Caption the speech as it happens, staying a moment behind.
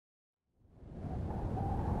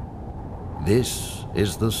This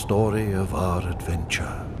is the story of our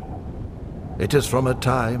adventure. It is from a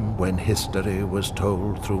time when history was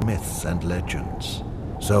told through myths and legends,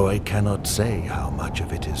 so I cannot say how much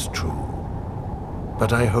of it is true.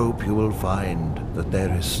 But I hope you will find that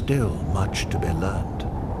there is still much to be learned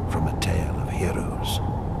from a tale of heroes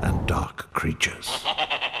and dark creatures.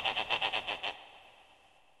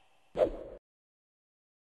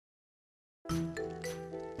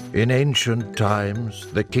 In ancient times,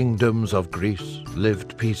 the kingdoms of Greece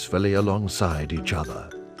lived peacefully alongside each other,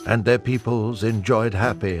 and their peoples enjoyed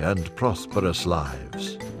happy and prosperous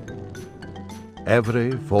lives.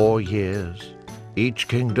 Every 4 years, each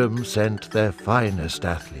kingdom sent their finest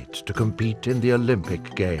athletes to compete in the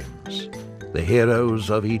Olympic Games. The heroes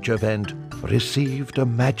of each event received a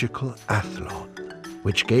magical athlon,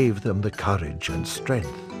 which gave them the courage and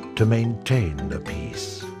strength to maintain the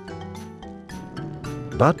peace.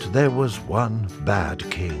 But there was one bad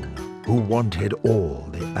king who wanted all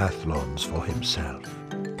the athlons for himself.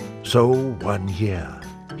 So one year,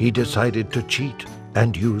 he decided to cheat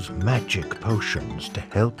and use magic potions to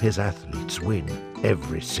help his athletes win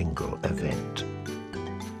every single event.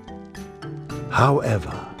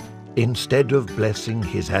 However, instead of blessing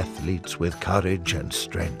his athletes with courage and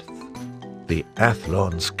strength, the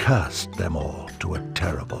athlons cursed them all to a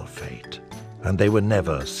terrible fate, and they were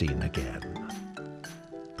never seen again.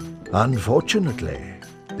 Unfortunately,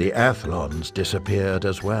 the athlons disappeared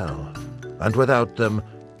as well, and without them,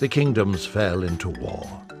 the kingdoms fell into war.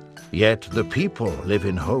 Yet the people live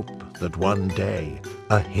in hope that one day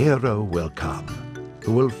a hero will come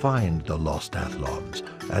who will find the lost athlons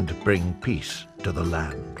and bring peace to the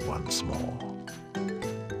land once more.